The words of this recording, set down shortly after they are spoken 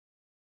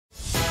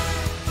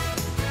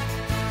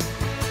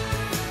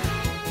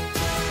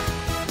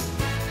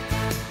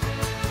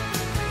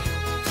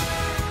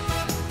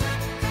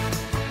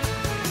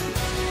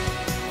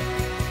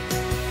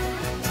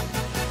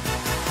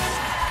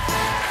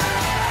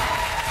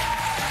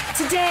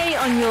Today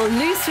on your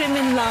Loose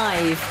Women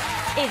Live,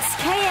 it's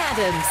Kaye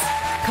Adams,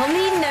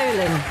 Coleen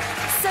Nolan,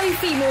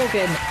 Sophie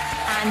Morgan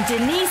and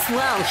Denise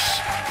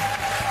Welch.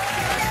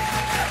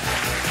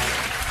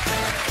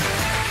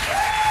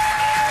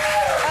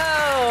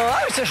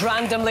 Just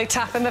randomly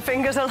tapping my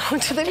fingers along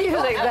to the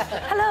music there.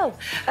 Hello,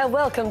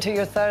 welcome to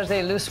your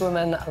Thursday Loose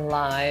Women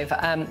Live.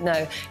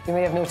 Now, you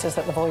may have noticed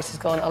that the voice has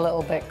gone a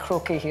little bit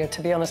croaky here.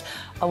 To be honest,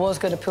 I was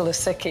going to pull a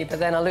sickie, but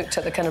then I looked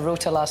at the kind of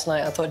rota last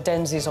night. I thought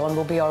Denzi's on,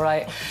 we'll be all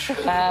right.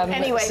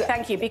 Anyway,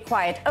 thank you. Be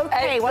quiet.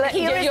 OK, well,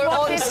 here is you're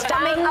what on is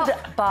coming up.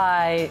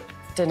 Standby,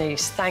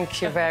 Denise.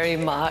 Thank you very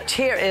much.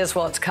 Here is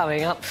what's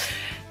coming up.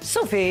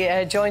 Sophie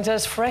joins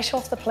us fresh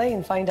off the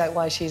plane. Find out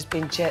why she's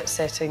been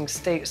jet-setting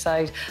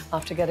stateside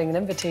after getting an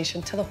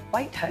invitation to the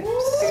White House.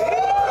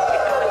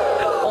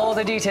 All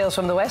the details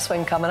from the West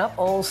Wing coming up.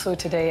 Also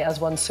today, as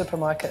one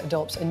supermarket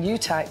adopts a new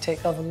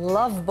tactic of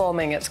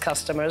love-bombing its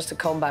customers to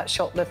combat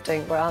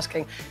shoplifting, we're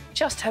asking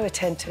just how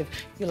attentive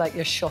you like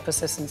your shop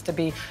assistants to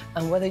be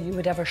and whether you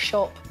would ever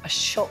shop a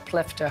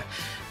shoplifter.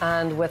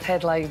 And with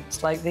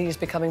headlines like these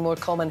becoming more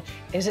common,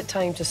 is it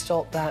time to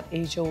stop that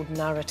age-old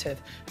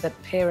narrative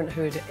that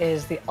parenthood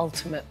is the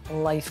ultimate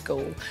life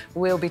goal?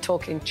 We'll be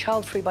talking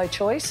child-free by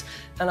choice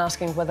and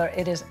asking whether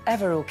it is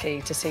ever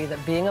OK to say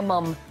that being a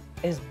mum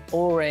is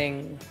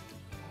boring.